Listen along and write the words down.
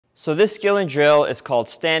So this skill and drill is called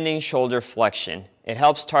standing shoulder flexion. It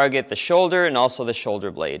helps target the shoulder and also the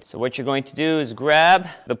shoulder blade. So what you're going to do is grab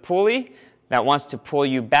the pulley that wants to pull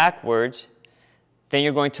you backwards. Then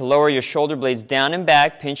you're going to lower your shoulder blades down and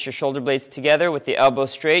back, pinch your shoulder blades together with the elbow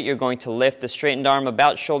straight. You're going to lift the straightened arm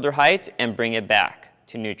about shoulder height and bring it back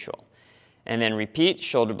to neutral. And then repeat,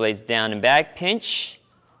 shoulder blades down and back, pinch,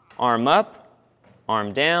 arm up,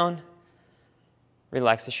 arm down,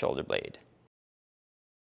 relax the shoulder blade.